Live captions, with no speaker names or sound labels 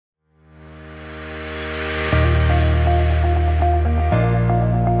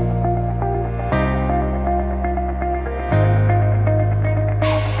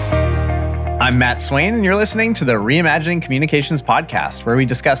Matt Swain, and you're listening to the Reimagining Communications podcast, where we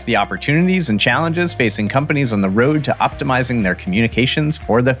discuss the opportunities and challenges facing companies on the road to optimizing their communications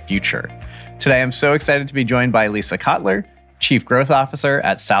for the future. Today, I'm so excited to be joined by Lisa Kottler, Chief Growth Officer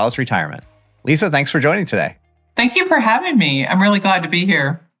at Sallus Retirement. Lisa, thanks for joining today. Thank you for having me. I'm really glad to be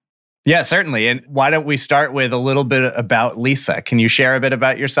here. Yeah, certainly. And why don't we start with a little bit about Lisa? Can you share a bit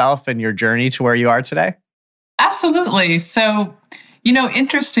about yourself and your journey to where you are today? Absolutely. So,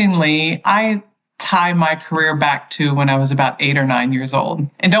 interestingly, I tie my career back to when I was about 8 or 9 years old.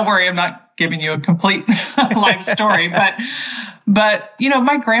 And don't worry, I'm not giving you a complete life story, but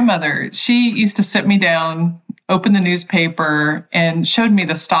my grandmother, she used to sit me down, open the newspaper, and showed me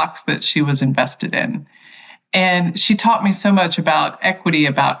the stocks that she was invested in. And she taught me so much about equity,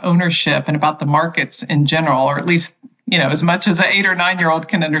 about ownership, and about the markets in general, or at least, as much as an 8 or 9 year old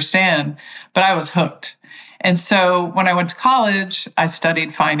can understand, but I was hooked. And so when I went to college, I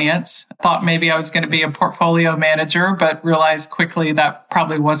studied finance, thought maybe I was going to be a portfolio manager, but realized quickly that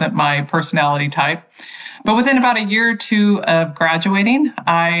probably wasn't my personality type. But within about a year or two of graduating,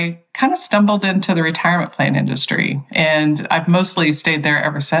 I kind of stumbled into the retirement plan industry, and I've mostly stayed there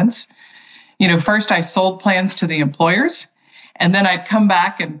ever since. First I sold plans to the employers, and then I'd come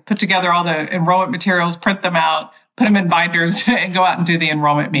back and put together all the enrollment materials, print them out, put them in binders, and go out and do the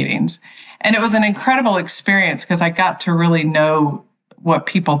enrollment meetings. And it was an incredible experience because I got to really know what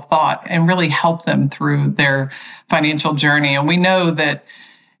people thought and really help them through their financial journey. And we know that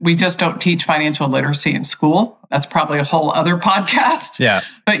we just don't teach financial literacy in school. That's probably a whole other podcast. Yeah.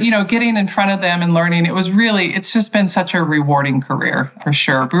 But, getting in front of them and learning, it's just been such a rewarding career for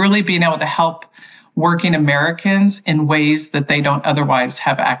sure. Really being able to help working Americans in ways that they don't otherwise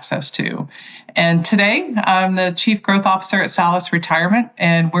have access to. And today, I'm the Chief Growth Officer at Sallus Retirement,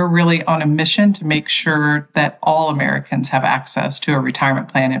 and we're really on a mission to make sure that all Americans have access to a retirement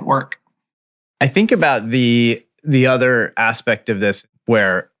plan at work. I think about the other aspect of this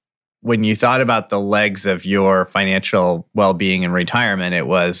where when you thought about the legs of your financial well-being in retirement, it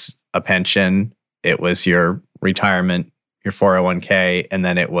was a pension, it was your retirement, your 401k, and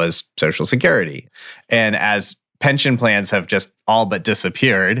then it was Social Security. And as pension plans have just all but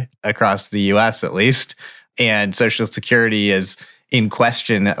disappeared across the US at least, and Social Security is in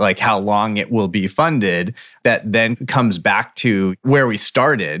question, like how long it will be funded, that then comes back to where we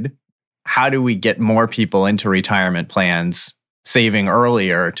started. How do we get more people into retirement plans, saving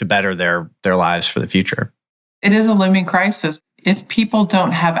earlier to better their lives for the future? It is a looming crisis. If people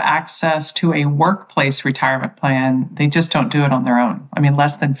don't have access to a workplace retirement plan, they just don't do it on their own.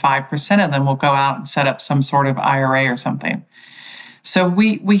 Less than 5% of them will go out and set up some sort of IRA or something. So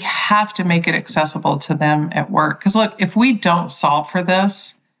we have to make it accessible to them at work. Because look, if we don't solve for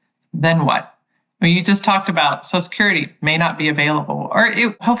this, then what? You just talked about Social Security may not be available, or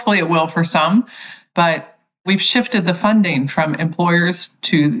hopefully it will for some, but we've shifted the funding from employers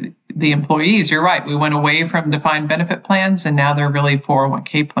to the employees. You're right. We went away from defined benefit plans, and now they're really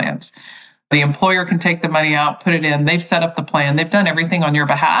 401k plans. The employer can take the money out, put it in. They've set up the plan. They've done everything on your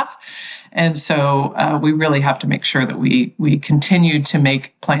behalf. And so we really have to make sure that we continue to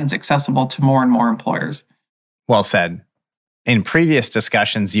make plans accessible to more and more employers. Well said. In previous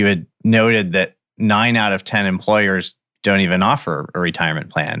discussions, you had noted that 9 out of 10 employers don't even offer a retirement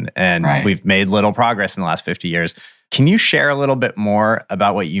plan. And Right. We've made little progress in the last 50 years. Can you share a little bit more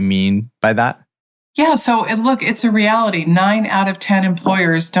about what you mean by that? Yeah, so it's a reality. 9 out of 10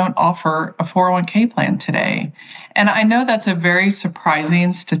 employers don't offer a 401k plan today. And I know that's a very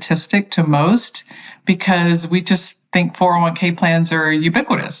surprising statistic to most because we just think 401k plans are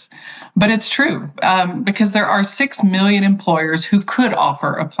ubiquitous. But it's true because there are 6 million employers who could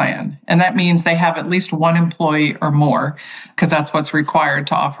offer a plan. And that means they have at least one employee or more because that's what's required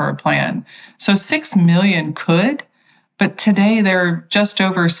to offer a plan. So 6 million could, but today there are just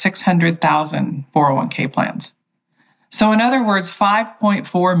over 600,000 401k plans. So in other words,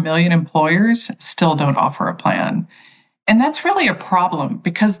 5.4 million employers still don't offer a plan. And that's really a problem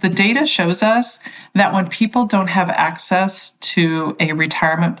because the data shows us that when people don't have access to a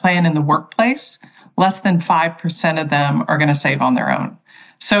retirement plan in the workplace, less than 5% of them are going to save on their own.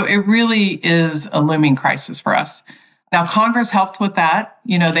 So it really is a looming crisis for us. Now, Congress helped with that.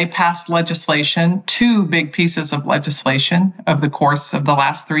 They passed legislation, 2 big pieces of legislation over the course of the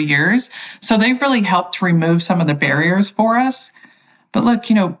last 3 years. So they really helped to remove some of the barriers for us. But look,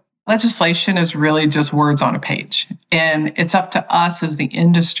 legislation is really just words on a page. And it's up to us as the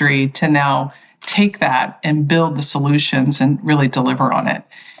industry to now take that and build the solutions and really deliver on it.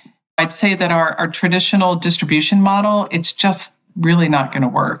 I'd say that our traditional distribution model, it's just really not going to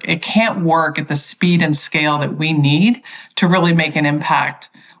work. It can't work at the speed and scale that we need to really make an impact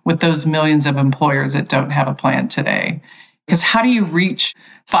with those millions of employers that don't have a plan today. Because how do you reach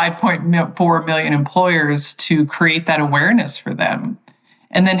 5.4 million employers to create that awareness for them?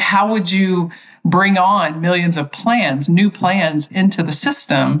 And then how would you bring on millions of plans, new plans into the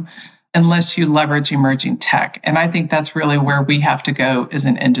system unless you leverage emerging tech? And I think that's really where we have to go as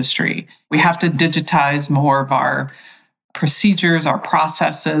an industry. We have to digitize more of our procedures, our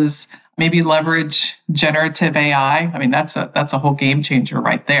processes, maybe leverage generative AI. I mean, that's a whole game changer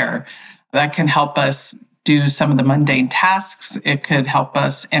right there. That can help us do some of the mundane tasks. It could help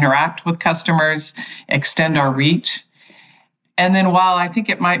us interact with customers, extend our reach. And then while I think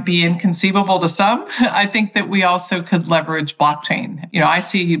it might be inconceivable to some, I think that we also could leverage blockchain. I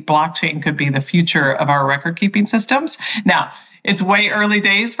see blockchain could be the future of our record keeping systems. Now, it's way early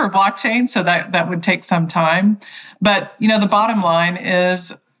days for blockchain, so that would take some time. But, the bottom line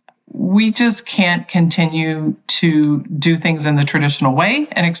is we just can't continue to do things in the traditional way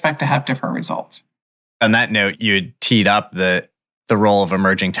and expect to have different results. On that note, you had teed up the role of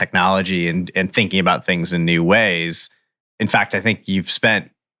emerging technology and thinking about things in new ways. In fact, I think you've spent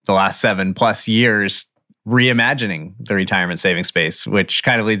the last 7+ years reimagining the retirement savings space, which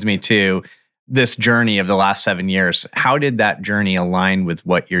kind of leads me to this journey of the last 7 years. How did that journey align with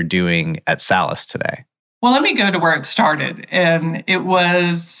what you're doing at Sallus today? Well, let me go to where it started. And it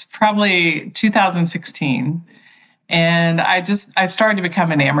was probably 2016. And I started to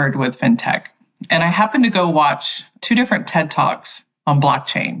become enamored with fintech. And I happened to go watch 2 different TED Talks on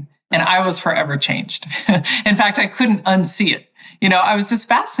blockchain. And I was forever changed. In fact, I couldn't unsee it. I was just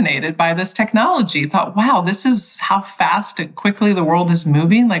fascinated by this technology. Thought, wow, this is how fast and quickly the world is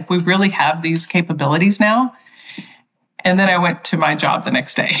moving. Like, we really have these capabilities now. And then I went to my job the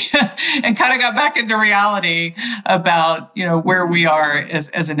next day and kind of got back into reality about, where we are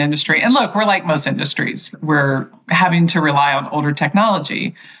as an industry. And look, we're like most industries. We're having to rely on older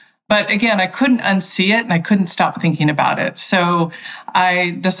technology. But again, I couldn't unsee it and I couldn't stop thinking about it. So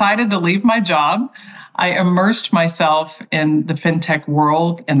I decided to leave my job. I immersed myself in the fintech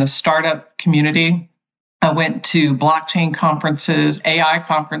world, in the startup community. I went to blockchain conferences, AI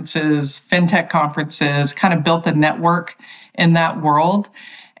conferences, fintech conferences, kind of built a network in that world.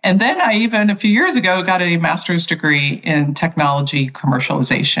 And then I even, a few years ago, got a master's degree in technology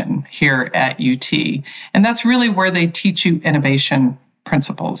commercialization here at UT. And that's really where they teach you innovation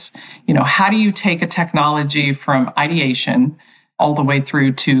principles. How do you take a technology from ideation all the way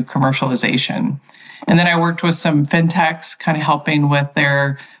through to commercialization? And then I worked with some fintechs, kind of helping with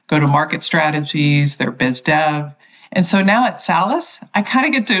their go-to-market strategies, their biz dev. And so now at Sallus, I kind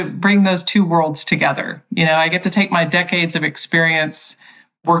of get to bring those 2 worlds together. I get to take my decades of experience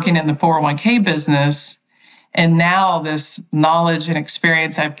working in the 401k business, and now this knowledge and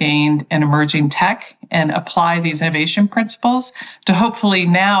experience I've gained in emerging tech and apply these innovation principles to hopefully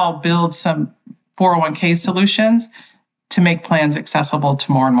now build some 401k solutions to make plans accessible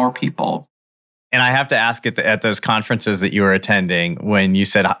to more and more people. And I have to ask at those conferences that you were attending, when you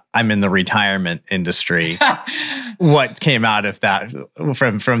said, I'm in the retirement industry, what came out of that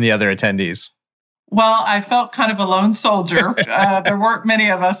from the other attendees? Well, I felt kind of a lone soldier. There weren't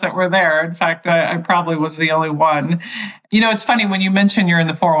many of us that were there. In fact, I probably was the only one. It's funny when you mention you're in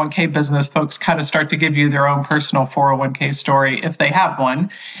the 401k business, folks kind of start to give you their own personal 401k story if they have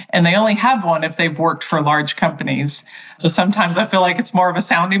one. And they only have one if they've worked for large companies. So sometimes I feel like it's more of a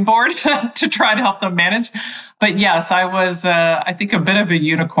sounding board to try to help them manage. But yes, I was, I think, a bit of a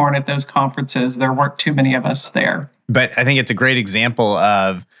unicorn at those conferences. There weren't too many of us there. But I think it's a great example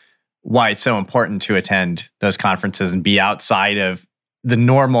of why it's so important to attend those conferences and be outside of the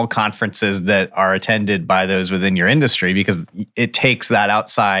normal conferences that are attended by those within your industry, because it takes that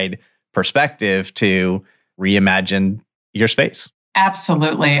outside perspective to reimagine your space.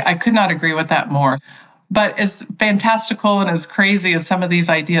 Absolutely. I could not agree with that more. But as fantastical and as crazy as some of these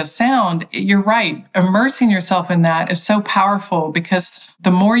ideas sound, you're right. Immersing yourself in that is so powerful, because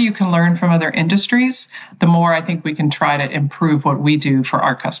the more you can learn from other industries, the more I think we can try to improve what we do for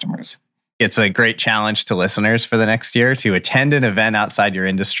our customers. It's a great challenge to listeners for the next year to attend an event outside your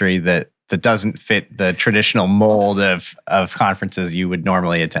industry that doesn't fit the traditional mold of conferences you would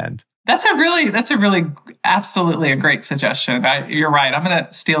normally attend. That's a really absolutely a great suggestion. You're right. I'm going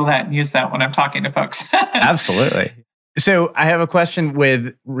to steal that and use that when I'm talking to folks. Absolutely. So I have a question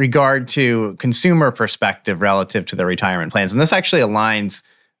with regard to consumer perspective relative to the retirement plans. And this actually aligns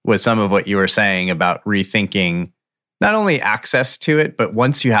with some of what you were saying about rethinking not only access to it, but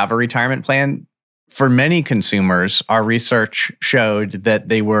once you have a retirement plan, for many consumers, our research showed that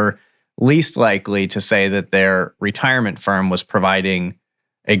they were least likely to say that their retirement firm was providing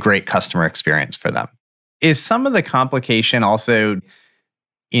a great customer experience for them. Is some of the complication also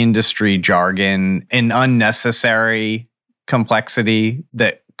industry jargon and unnecessary complexity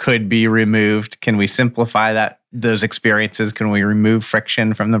that could be removed? Can we simplify those experiences? Can we remove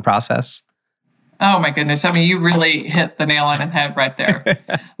friction from the process? Oh my goodness. I mean, you really hit the nail on the head right there.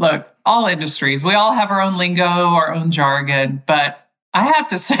 Look, all industries, we all have our own lingo, our own jargon, but I have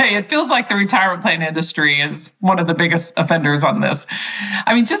to say, it feels like the retirement plan industry is one of the biggest offenders on this.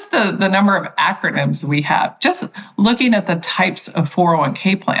 I mean, just the number of acronyms we have, just looking at the types of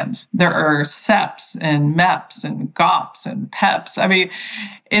 401k plans. There are SEPs and MEPs and GOPs and PEPs. I mean,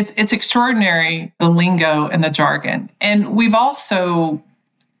 it's extraordinary, the lingo and the jargon. And we've also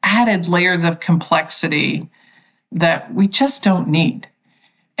added layers of complexity that we just don't need.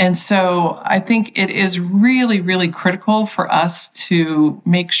 And so I think it is really, really critical for us to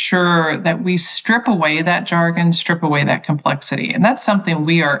make sure that we strip away that jargon, strip away that complexity. And that's something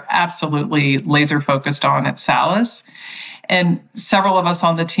we are absolutely laser focused on at Sallus. And several of us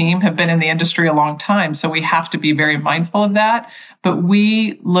on the team have been in the industry a long time, so we have to be very mindful of that. But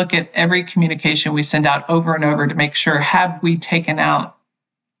we look at every communication we send out over and over to make sure, have we taken out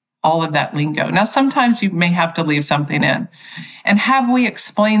all of that lingo? Now, sometimes you may have to leave something in. And have we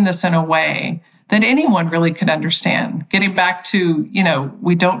explained this in a way that anyone really could understand? Getting back to,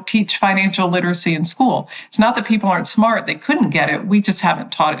 we don't teach financial literacy in school. It's not that people aren't smart, they couldn't get it. We just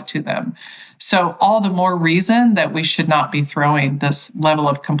haven't taught it to them. So all the more reason that we should not be throwing this level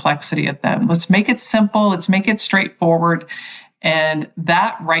of complexity at them. Let's make it simple. Let's make it straightforward. And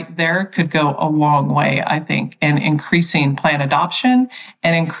that right there could go a long way, I think, in increasing plan adoption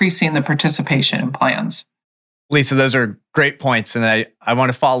and increasing the participation in plans. Lisa, those are great points. And I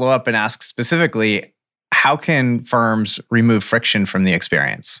want to follow up and ask specifically, how can firms remove friction from the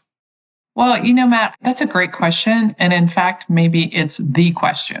experience? Well, Matt, that's a great question. And in fact, maybe it's the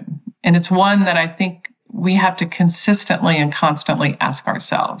question. And it's one that I think we have to consistently and constantly ask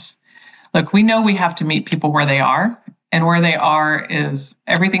ourselves. Look, we know we have to meet people where they are. And where they are is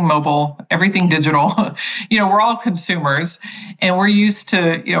everything mobile, everything digital. We're all consumers and we're used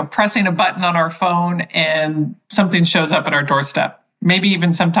to, pressing a button on our phone and something shows up at our doorstep, maybe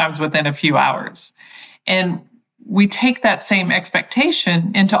even sometimes within a few hours. And we take that same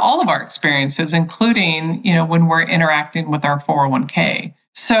expectation into all of our experiences, including, when we're interacting with our 401k.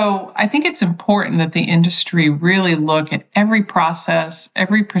 So I think it's important that the industry really look at every process,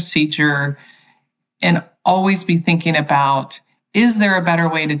 every procedure, and always be thinking about, is there a better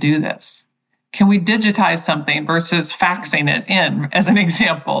way to do this? Can we digitize something versus faxing it in, as an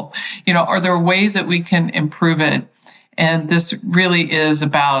example? Are there ways that we can improve it? And this really is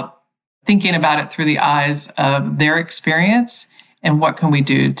about thinking about it through the eyes of their experience and what can we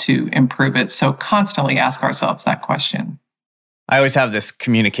do to improve it? So constantly ask ourselves that question. I always have this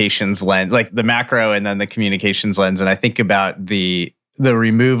communications lens, like the macro and then the communications lens. And I think about the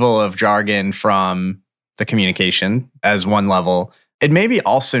removal of jargon from the communication as one level. It may be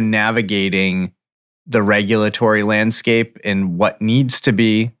also navigating the regulatory landscape and what needs to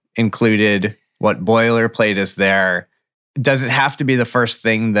be included, what boilerplate is there. Does it have to be the first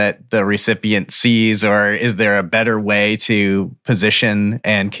thing that the recipient sees, or is there a better way to position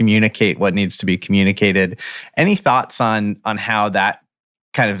and communicate what needs to be communicated? Any thoughts on how that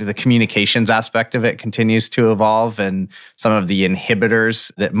kind of the communications aspect of it continues to evolve and some of the inhibitors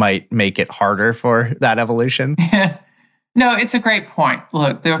that might make it harder for that evolution? No, it's a great point.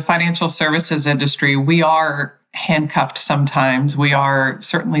 Look, the financial services industry, we are handcuffed sometimes. We are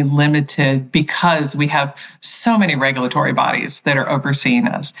certainly limited because we have so many regulatory bodies that are overseeing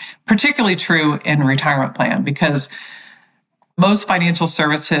us, particularly true in retirement plan, because most financial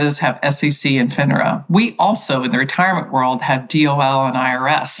services have SEC and FINRA. We also, in the retirement world, have DOL and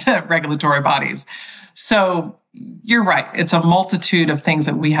IRS regulatory bodies. So you're right. It's a multitude of things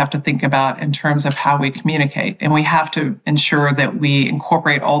that we have to think about in terms of how we communicate. And we have to ensure that we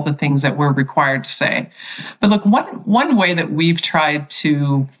incorporate all the things that we're required to say. But look, one way that we've tried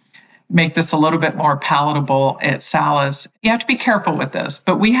to make this a little bit more palatable at Sallus, you have to be careful with this,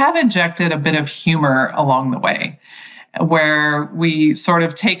 but we have injected a bit of humor along the way, where we sort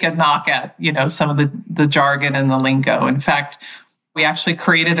of take a knock at, some of the jargon and the lingo. In fact, we actually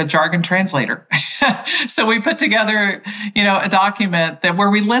created a jargon translator. So we put together, a document where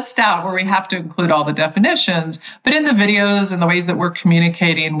we list out where we have to include all the definitions, but in the videos and the ways that we're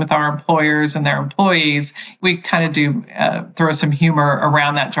communicating with our employers and their employees, we kind of do throw some humor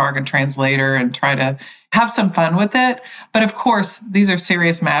around that jargon translator and try to have some fun with it. But of course, these are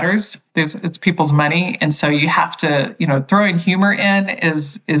serious matters. It's people's money. And so you have to, throwing humor in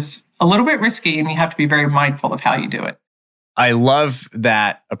is a little bit risky, and you have to be very mindful of how you do it. I love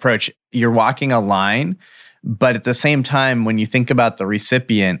that approach. You're walking a line But at the same time, when you think about the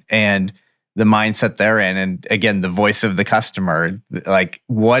recipient and the mindset they're in, and again, the voice of the customer, like,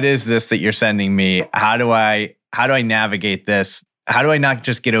 what is this that you're sending me? How do I navigate this? How do I not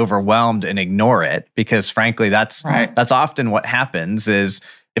just get overwhelmed and ignore it? Because frankly, that's often what happens is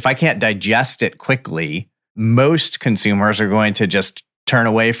if I can't digest it quickly, most consumers are going to just turn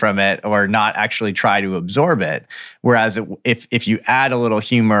away from it or not actually try to absorb it. Whereas if you add a little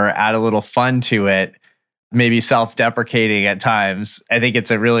humor, add a little fun to it, maybe self-deprecating at times, I think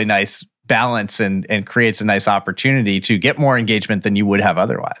it's a really nice balance and creates a nice opportunity to get more engagement than you would have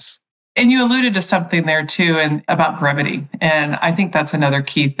otherwise. And you alluded to something there too, and about brevity. And I think that's another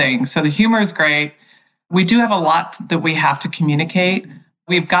key thing. So the humor is great. We do have a lot that we have to communicate.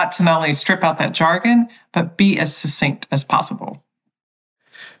 We've got to not only strip out that jargon, but be as succinct as possible.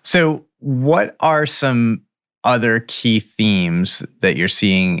 So what are some other key themes that you're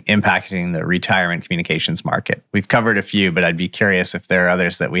seeing impacting the retirement communications market? We've covered a few, but I'd be curious if there are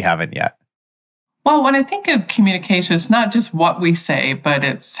others that we haven't yet. Well, when I think of communications, not just what we say, but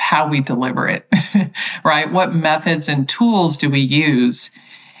it's how we deliver it, right? What methods and tools do we use?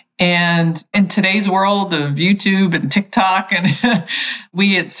 And in today's world of YouTube and TikTok, and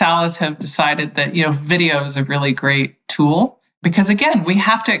we at Sallus have decided that, video is a really great tool. Because again, we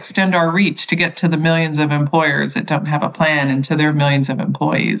have to extend our reach to get to the millions of employers that don't have a plan and to their millions of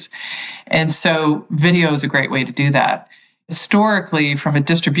employees. And so video is a great way to do that. Historically, from a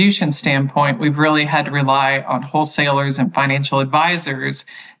distribution standpoint, we've really had to rely on wholesalers and financial advisors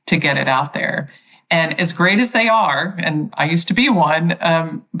to get it out there. And as great as they are, and I used to be one,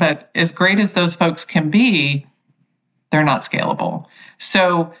 but as great as those folks can be, they're not scalable.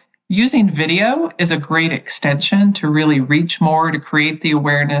 So using video is a great extension to really reach more, to create the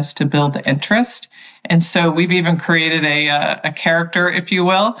awareness, to build the interest. And so we've even created a character, if you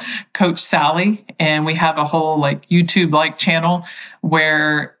will, Coach Sally. And we have a whole YouTube-like channel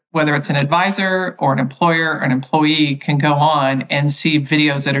where whether it's an advisor or an employer or an employee can go on and see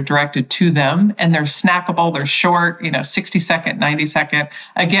videos that are directed to them. And they're snackable, they're short, 60 second, 90 second.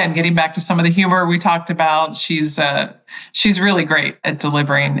 Again, getting back to some of the humor we talked about, she's really great at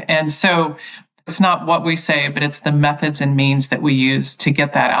delivering. And so it's not what we say, but it's the methods and means that we use to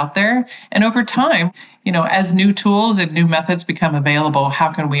get that out there. And over time, as new tools and new methods become available,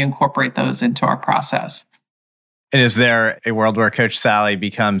 how can we incorporate those into our process? And is there a world where Coach Sally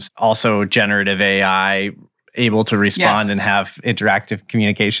becomes also generative AI, able to respond and have interactive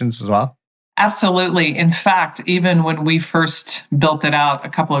communications as well? Absolutely. In fact, even when we first built it out a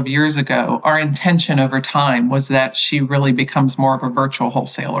couple of years ago, our intention over time was that she really becomes more of a virtual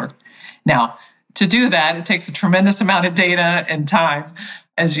wholesaler. Now, to do that, it takes a tremendous amount of data and time,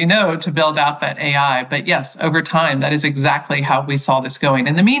 as you know, to build out that AI. But yes, over time, that is exactly how we saw this going.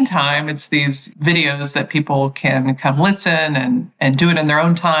 In the meantime, it's these videos that people can come listen and do it in their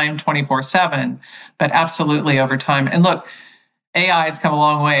own time 24/7. But absolutely over time. And look, AI has come a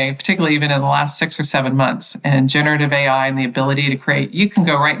long way, particularly even in the last 6 or 7 months. And generative AI and the ability to create, you can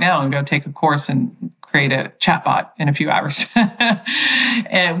go right now and go take a course and create a chatbot in a few hours.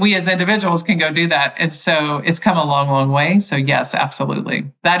 And we as individuals can go do that. And so it's come a long, long way. So yes,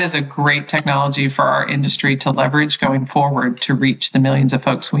 absolutely. That is a great technology for our industry to leverage going forward to reach the millions of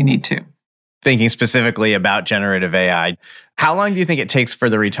folks we need to. Thinking specifically about generative AI, how long do you think it takes for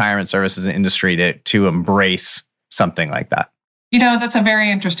the retirement services industry to embrace something like that? That's a very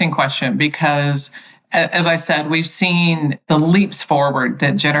interesting question because, as I said, we've seen the leaps forward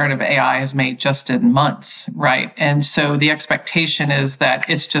that generative AI has made just in months, right? And so the expectation is that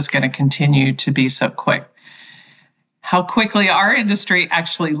it's just going to continue to be so quick. How quickly our industry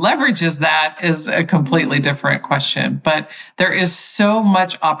actually leverages that is a completely different question, but there is so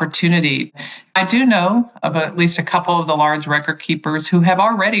much opportunity. I do know of at least a couple of the large record keepers who have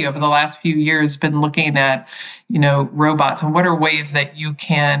already over the last few years been looking at, robots and what are ways that you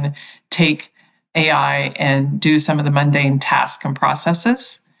can take AI and do some of the mundane tasks and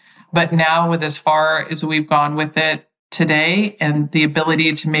processes. But now with as far as we've gone with it today and the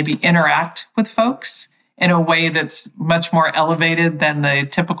ability to maybe interact with folks in a way that's much more elevated than the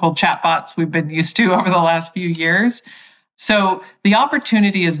typical chatbots we've been used to over the last few years. So the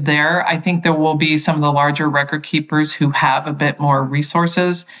opportunity is there. I think there will be some of the larger record keepers who have a bit more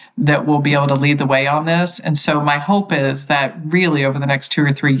resources that will be able to lead the way on this. And so my hope is that really over the next 2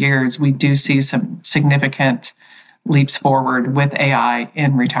 or 3 years, we do see some significant leaps forward with AI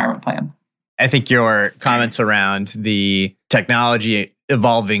in retirement plan. I think your comments around the technology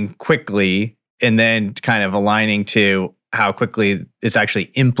evolving quickly and then kind of aligning to how quickly it's actually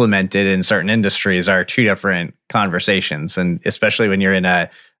implemented in certain industries are two different conversations. And especially when you're in a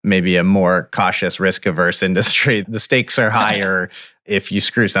maybe a more cautious, risk-averse industry, the stakes are higher. If you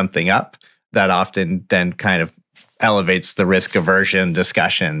screw something up, that often then kind of elevates the risk aversion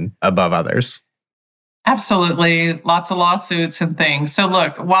discussion above others. Absolutely. Lots of lawsuits and things. So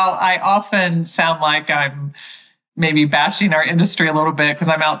look, while I often sound like I'm maybe bashing our industry a little bit because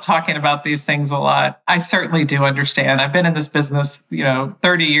I'm out talking about these things a lot, I certainly do understand. I've been in this business,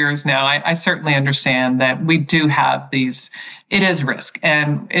 30 years now. I certainly understand that we do have it is risk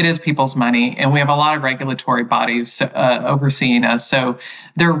and it is people's money. And we have a lot of regulatory bodies overseeing us. So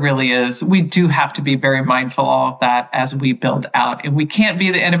there really is, we do have to be very mindful of that as we build out. And we can't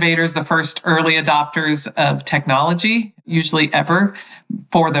be the innovators, the first early adopters of technology, usually ever,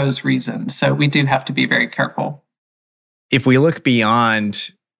 for those reasons. So we do have to be very careful. If we look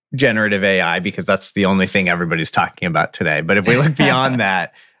beyond generative AI, because that's the only thing everybody's talking about today, but if we look beyond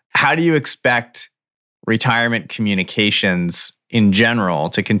that, how do you expect retirement communications in general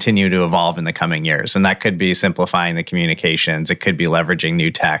to continue to evolve in the coming years? And that could be simplifying the communications. It could be leveraging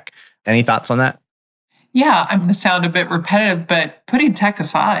new tech. Any thoughts on that? Yeah, I'm going to sound a bit repetitive, but putting tech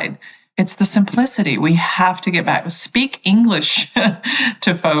aside, it's the simplicity. We have to get back, speak English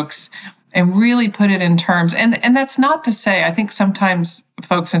to folks and really put it in terms. And that's not to say, I think sometimes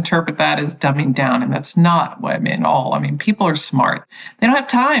folks interpret that as dumbing down, and that's not what I mean at all. I mean, people are smart. They don't have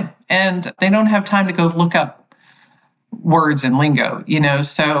time, and they don't have time to go look up words and lingo,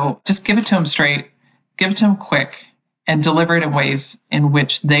 so just give it to them straight, give it to them quick, and deliver it in ways in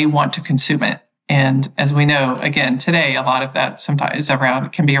which they want to consume it. And as we know, again, today, a lot of that sometimes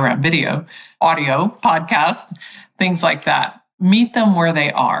can be around video, audio, podcast, things like that. Meet them where they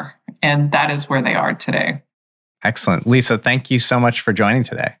are. And that is where they are today. Excellent. Lisa, thank you so much for joining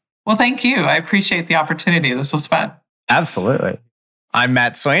today. Well, thank you. I appreciate the opportunity. This was fun. Absolutely. I'm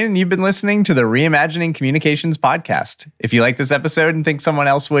Matt Swain, and you've been listening to the Reimagining Communications podcast. If you like this episode and think someone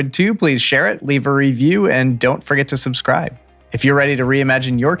else would too, please share it, leave a review, and don't forget to subscribe. If you're ready to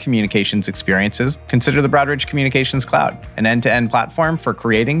reimagine your communications experiences, consider the Broadridge Communications Cloud, an end-to-end platform for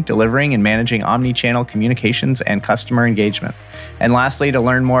creating, delivering, and managing omni-channel communications and customer engagement. And lastly, to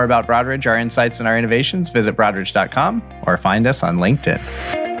learn more about Broadridge, our insights, and our innovations, visit broadridge.com or find us on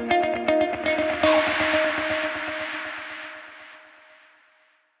LinkedIn.